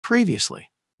Previously,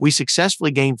 we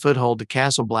successfully gained foothold to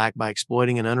Castle Black by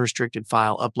exploiting an unrestricted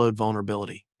file upload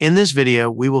vulnerability. In this video,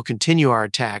 we will continue our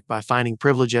attack by finding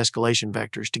privilege escalation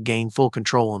vectors to gain full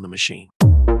control on the machine.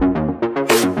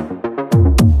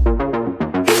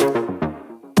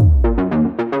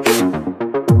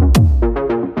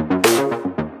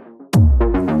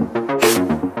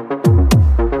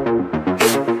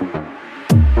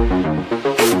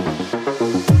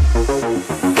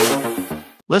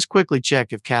 Let's quickly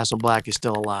check if Castle Black is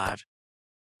still alive.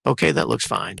 Okay, that looks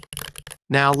fine.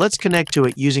 Now let's connect to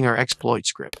it using our exploit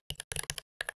script.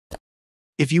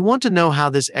 If you want to know how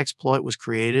this exploit was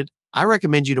created, I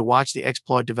recommend you to watch the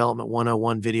Exploit Development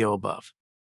 101 video above.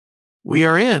 We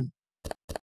are in.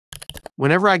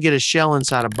 Whenever I get a shell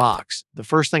inside a box, the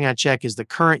first thing I check is the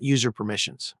current user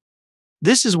permissions.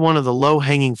 This is one of the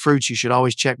low-hanging fruits you should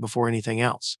always check before anything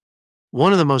else.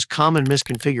 One of the most common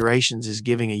misconfigurations is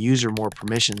giving a user more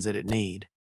permissions than it needs.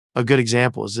 A good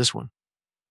example is this one.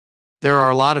 There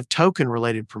are a lot of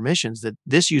token-related permissions that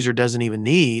this user doesn't even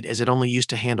need, as it only used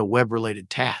to handle web-related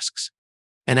tasks.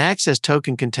 An access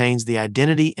token contains the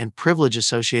identity and privilege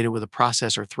associated with a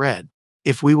process or thread.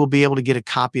 If we will be able to get a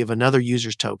copy of another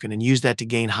user's token and use that to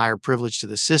gain higher privilege to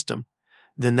the system,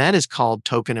 then that is called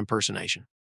token impersonation.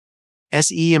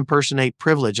 SE impersonate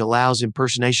privilege allows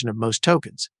impersonation of most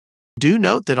tokens. Do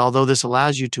note that although this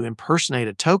allows you to impersonate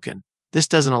a token, this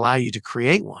doesn't allow you to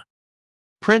create one.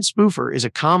 Print Spoofer is a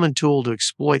common tool to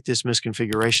exploit this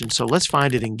misconfiguration, so let's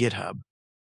find it in GitHub.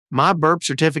 My burp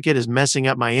certificate is messing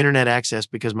up my internet access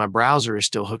because my browser is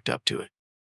still hooked up to it,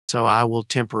 so I will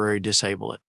temporarily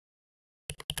disable it.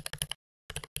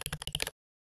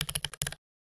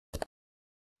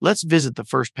 Let's visit the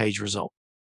first page result.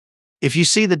 If you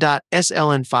see the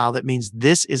 .sln file, that means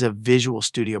this is a Visual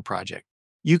Studio project.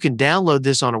 You can download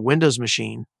this on a Windows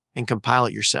machine and compile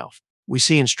it yourself. We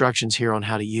see instructions here on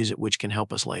how to use it, which can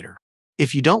help us later.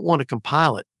 If you don't want to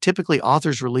compile it, typically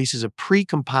Authors releases a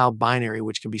pre-compiled binary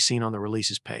which can be seen on the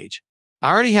releases page.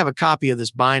 I already have a copy of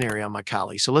this binary on my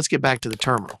Kali, so let's get back to the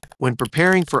terminal. When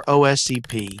preparing for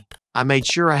OSCP, I made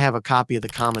sure I have a copy of the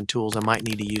common tools I might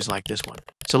need to use like this one.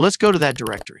 So let's go to that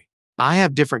directory. I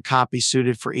have different copies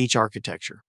suited for each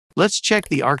architecture. Let's check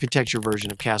the architecture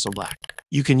version of Castle Black.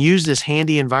 You can use this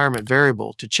handy environment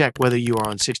variable to check whether you are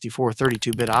on 64 or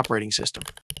 32-bit operating system.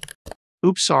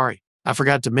 Oops, sorry. I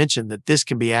forgot to mention that this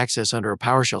can be accessed under a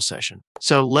PowerShell session.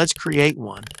 So let's create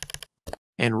one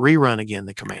and rerun again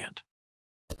the command.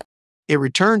 It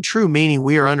returned true, meaning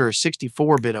we are under a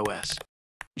 64-bit OS.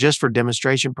 Just for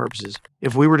demonstration purposes,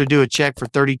 if we were to do a check for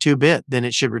 32-bit, then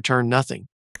it should return nothing.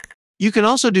 You can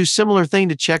also do similar thing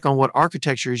to check on what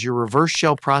architectures your reverse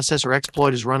shell process or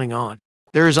exploit is running on.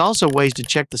 There is also ways to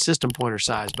check the system pointer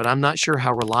size, but I'm not sure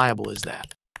how reliable is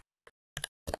that.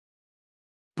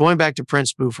 Going back to Print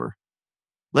Spoofer,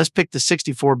 let's pick the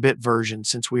 64-bit version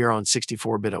since we are on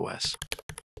 64-bit OS.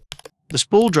 The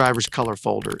spool drivers color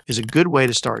folder is a good way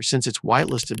to start since it's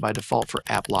whitelisted by default for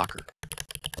App Locker.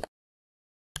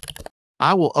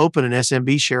 I will open an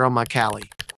SMB share on my Kali.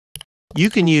 You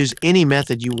can use any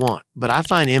method you want, but I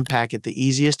find Impacket the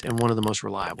easiest and one of the most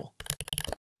reliable.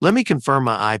 Let me confirm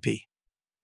my IP.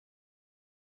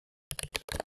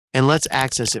 And let's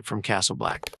access it from Castle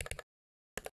Black.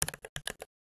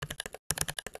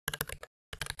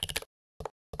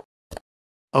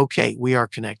 Okay, we are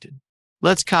connected.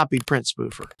 Let's copy Print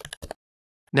Spoofer.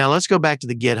 Now let's go back to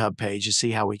the GitHub page to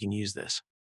see how we can use this.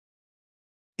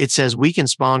 It says we can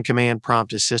spawn command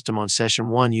prompt as system on session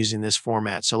 1 using this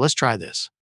format, so let's try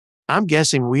this. I'm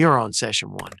guessing we are on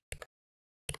session 1.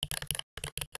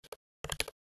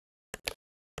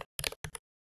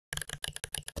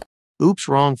 Oops,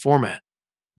 wrong format.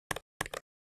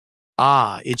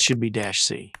 It should be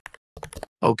 -C.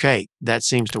 Okay, that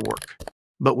seems to work.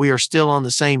 But we are still on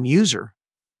the same user.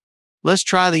 Let's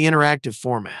try the interactive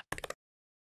format.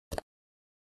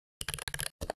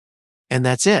 And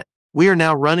that's it. We are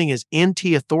now running as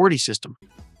NT Authority System.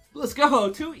 Let's go.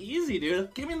 Too easy,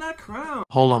 dude. Give me that crown.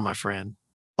 Hold on, my friend.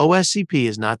 OSCP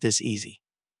is not this easy.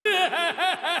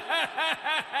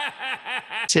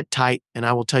 Sit tight, and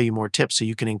I will tell you more tips so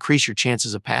you can increase your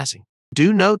chances of passing.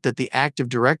 Do note that the Active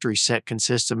Directory set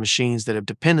consists of machines that have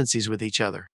dependencies with each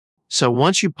other. So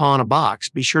once you pawn a box,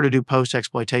 be sure to do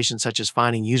post-exploitation such as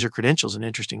finding user credentials and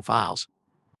interesting files.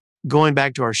 Going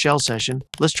back to our shell session,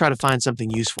 let's try to find something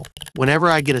useful. Whenever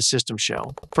I get a system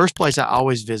shell, first place I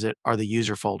always visit are the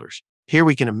user folders. Here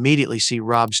we can immediately see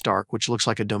Rob Stark, which looks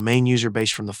like a domain user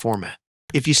based from the format.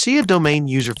 If you see a domain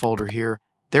user folder here,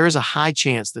 there is a high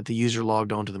chance that the user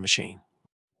logged onto the machine.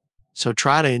 So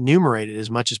try to enumerate it as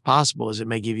much as possible, as it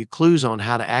may give you clues on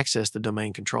how to access the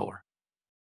domain controller.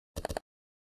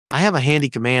 I have a handy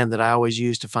command that I always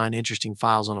use to find interesting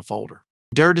files on a folder.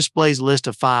 dir displays list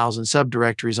of files and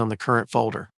subdirectories on the current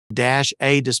folder.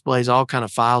 -A displays all kind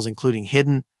of files including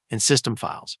hidden and system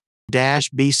files.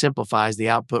 -B simplifies the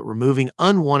output, removing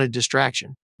unwanted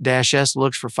distraction. -S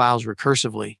looks for files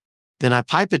recursively. Then I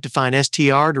pipe it to find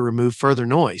str to remove further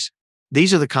noise.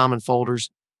 These are the common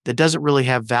folders that doesn't really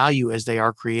have value as they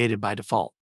are created by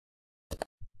default.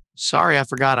 Sorry, I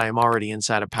forgot I am already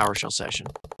inside a PowerShell session.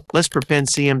 Let's prepend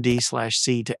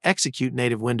cmd/c to execute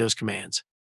native Windows commands.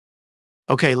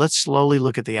 Okay, let's slowly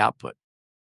look at the output.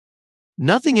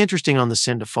 Nothing interesting on the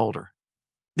send to folder.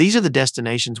 These are the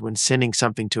destinations when sending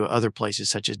something to other places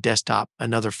such as desktop,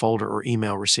 another folder, or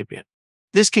email recipient.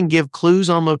 This can give clues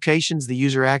on locations the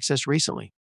user accessed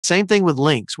recently. Same thing with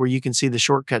links, where you can see the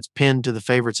shortcuts pinned to the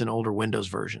favorites in older Windows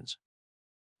versions.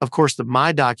 Of course, the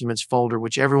My Documents folder,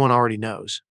 which everyone already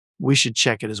knows. We should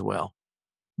check it as well.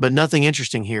 But nothing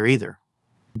interesting here either.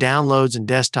 Downloads and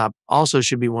desktop also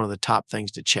should be one of the top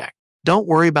things to check. Don't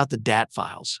worry about the DAT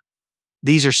files.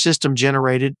 These are system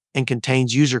generated and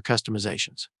contains user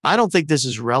customizations. I don't think this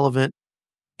is relevant,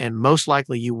 and most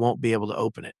likely you won't be able to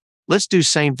open it. Let's do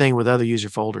same thing with other user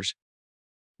folders.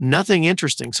 Nothing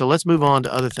interesting, so let's move on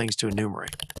to other things to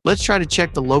enumerate. Let's try to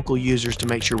check the local users to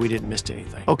make sure we didn't miss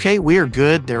anything. Okay, we are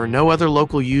good. There are no other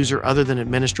local user other than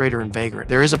administrator and vagrant.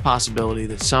 There is a possibility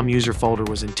that some user folder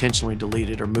was intentionally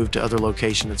deleted or moved to other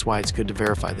location. That's why it's good to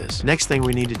verify this. Next thing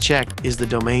we need to check is the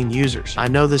domain users. I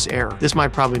know this error. This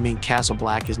might probably mean Castle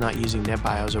Black is not using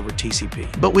NetBIOS over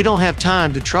TCP. But we don't have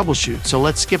time to troubleshoot, so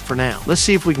let's skip for now. Let's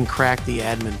see if we can crack the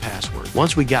admin password.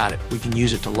 Once we got it, we can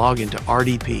use it to log into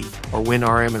RDP or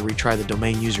WinRM and retry the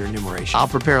domain user enumeration. I'll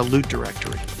prepare a loot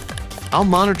directory. I'll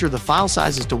monitor the file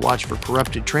sizes to watch for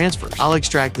corrupted transfers. I'll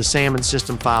extract the SAM and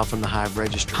system file from the Hive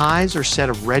registry. Hives are a set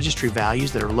of registry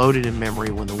values that are loaded in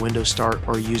memory when the Windows start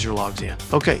or a user logs in.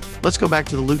 Okay, let's go back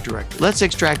to the loot directory. Let's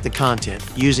extract the content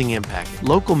using Impacket.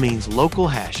 Local means local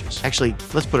hashes. Actually,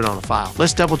 let's put it on a file.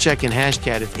 Let's double check in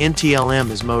Hashcat if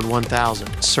NTLM is mode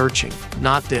 1000. Searching.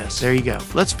 Not this. There you go.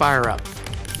 Let's fire up.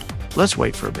 Let's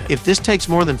wait for a bit. If this takes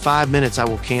more than 5 minutes, I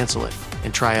will cancel it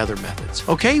and try other methods.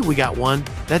 Okay, we got one.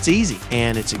 That's easy,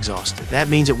 and it's exhausted. That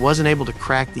means it wasn't able to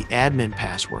crack the admin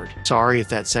password. Sorry if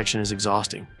that section is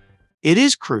exhausting. It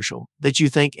is crucial that you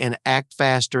think and act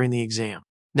fast during the exam.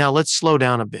 Now let's slow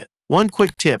down a bit. One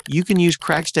quick tip, you can use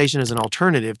CrackStation as an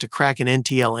alternative to crack an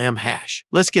NTLM hash.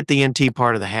 Let's get the NT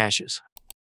part of the hashes.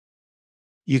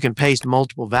 You can paste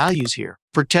multiple values here.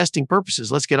 For testing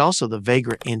purposes, let's get also the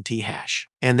vagrant NT hash.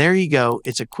 And there you go.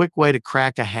 It's a quick way to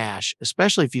crack a hash,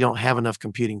 especially if you don't have enough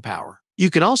computing power. You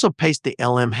can also paste the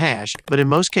LM hash, but in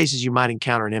most cases you might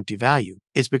encounter an empty value.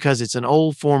 It's because it's an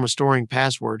old form of storing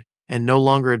password and no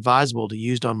longer advisable to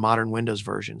use on modern Windows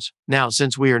versions. Now,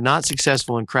 since we are not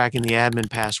successful in cracking the admin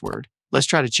password, let's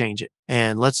try to change it.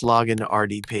 And let's log into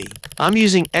RDP. I'm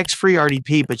using X-Free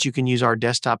RDP, but you can use our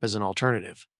desktop as an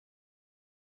alternative.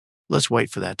 Let's wait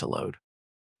for that to load.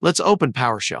 Let's open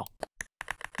PowerShell.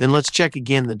 Then let's check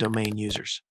again the domain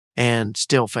users. And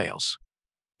still fails.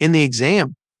 In the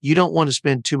exam, you don't want to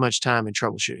spend too much time in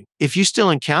troubleshooting. If you still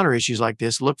encounter issues like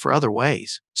this, look for other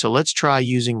ways. So let's try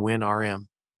using WinRM.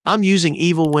 I'm using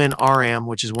EvilWinRM,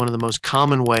 which is one of the most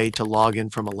common way to log in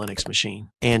from a Linux machine.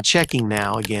 And checking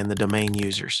now again the domain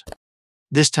users.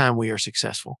 This time we are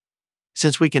successful.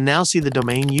 Since we can now see the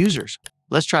domain users,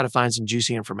 let's try to find some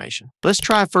juicy information. Let's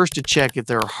try first to check if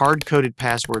there are hard-coded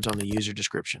passwords on the user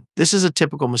description. This is a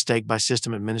typical mistake by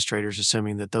system administrators,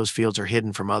 assuming that those fields are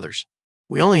hidden from others.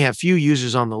 We only have few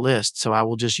users on the list, so I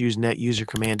will just use netuser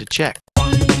command to check.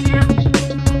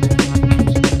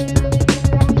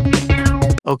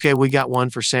 Okay, we got one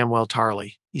for Samuel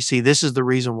Tarley. You see, this is the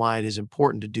reason why it is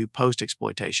important to do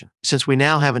post-exploitation. Since we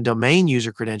now have a domain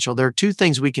user credential, there are two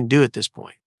things we can do at this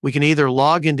point. We can either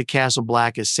log into Castle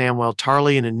Black as Samuel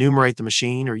Tarley and enumerate the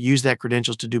machine, or use that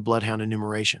credentials to do Bloodhound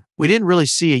enumeration. We didn't really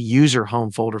see a user home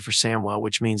folder for Samuel,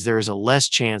 which means there is a less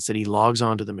chance that he logs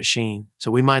onto the machine, so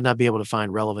we might not be able to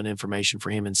find relevant information for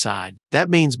him inside.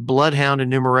 That means Bloodhound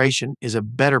enumeration is a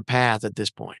better path at this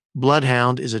point.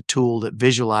 Bloodhound is a tool that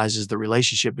visualizes the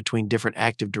relationship between different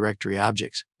Active Directory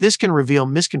objects. This can reveal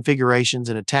misconfigurations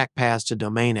and attack paths to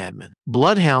domain admin.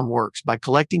 Bloodhound works by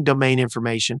collecting domain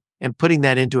information and putting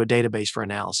that into a database for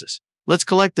analysis. Let's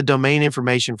collect the domain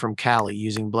information from Kali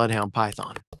using Bloodhound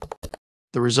Python.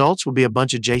 The results will be a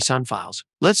bunch of JSON files.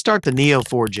 Let's start the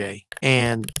Neo4j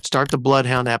and start the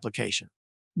Bloodhound application.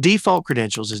 Default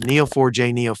credentials is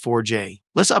Neo4j, Neo4j.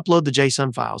 Let's upload the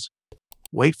JSON files.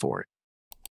 Wait for it.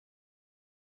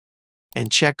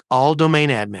 and check all domain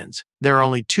admins. There are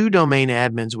only 2 domain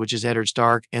admins, which is Eddard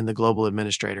Stark and the global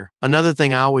administrator. Another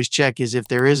thing I always check is if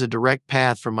there is a direct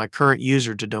path from my current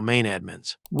user to domain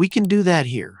admins. We can do that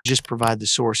here. Just provide the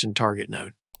source and target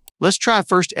node. Let's try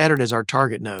first Eddard as our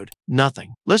target node.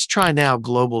 Nothing. Let's try now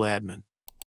global admin.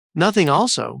 Nothing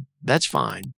also. That's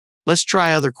fine. Let's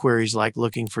try other queries like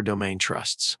looking for domain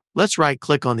trusts. Let's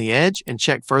right-click on the edge and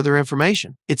check further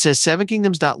information. It says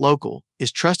sevenkingdoms.local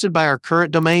is trusted by our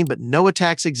current domain, but no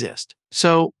attacks exist.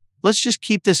 So let's just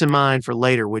keep this in mind for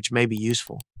later, which may be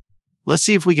useful. Let's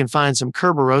see if we can find some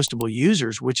Kerberoastable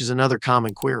users, which is another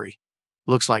common query.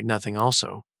 Looks like nothing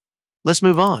also. Let's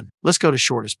move on. Let's go to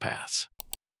shortest paths.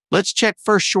 Let's check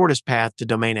first shortest path to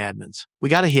domain admins. We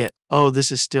got a hit. Oh,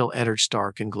 this is still Eddard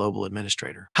Stark and global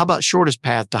administrator. How about shortest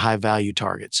path to high value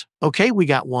targets? Okay, we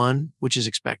got one, which is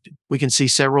expected. We can see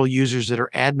several users that are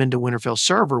admin to Winterfell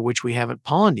server, which we haven't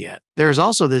pawned yet. There is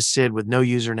also this Sid with no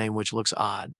username, which looks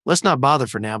odd. Let's not bother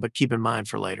for now, but keep in mind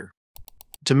for later.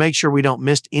 To make sure we don't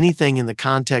miss anything in the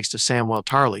context of Samwell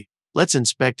Tarly, let's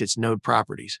inspect its node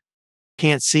properties.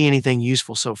 Can't see anything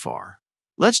useful so far.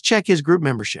 Let's check his group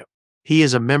membership. He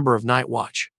is a member of Night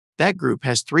Watch. That group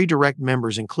has 3 direct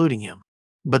members, including him.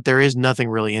 But there is nothing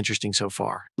really interesting so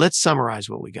far. Let's summarize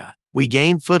what we got. We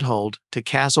gained foothold to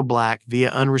Castle Black via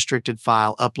unrestricted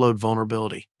file upload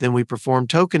vulnerability. Then we performed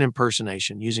token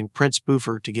impersonation using Print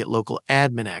Spoofer to get local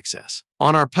admin access.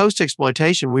 On our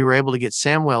post-exploitation, we were able to get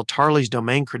Samwell Tarly's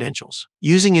domain credentials.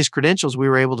 Using his credentials, we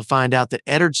were able to find out that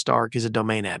Eddard Stark is a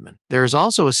domain admin. There is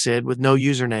also a Sid with no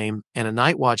username and a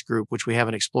Night Watch group, which we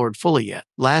haven't explored fully yet.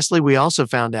 Lastly, we also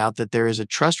found out that there is a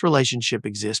trust relationship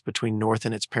exists between North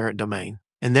and its parent domain.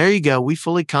 And there you go, we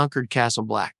fully conquered Castle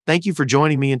Black. Thank you for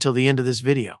joining me until the end of this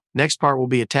video. Next part will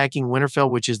be attacking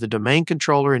Winterfell, which is the domain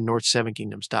controller in North Seven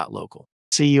Kingdoms.local.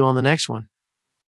 See you on the next one.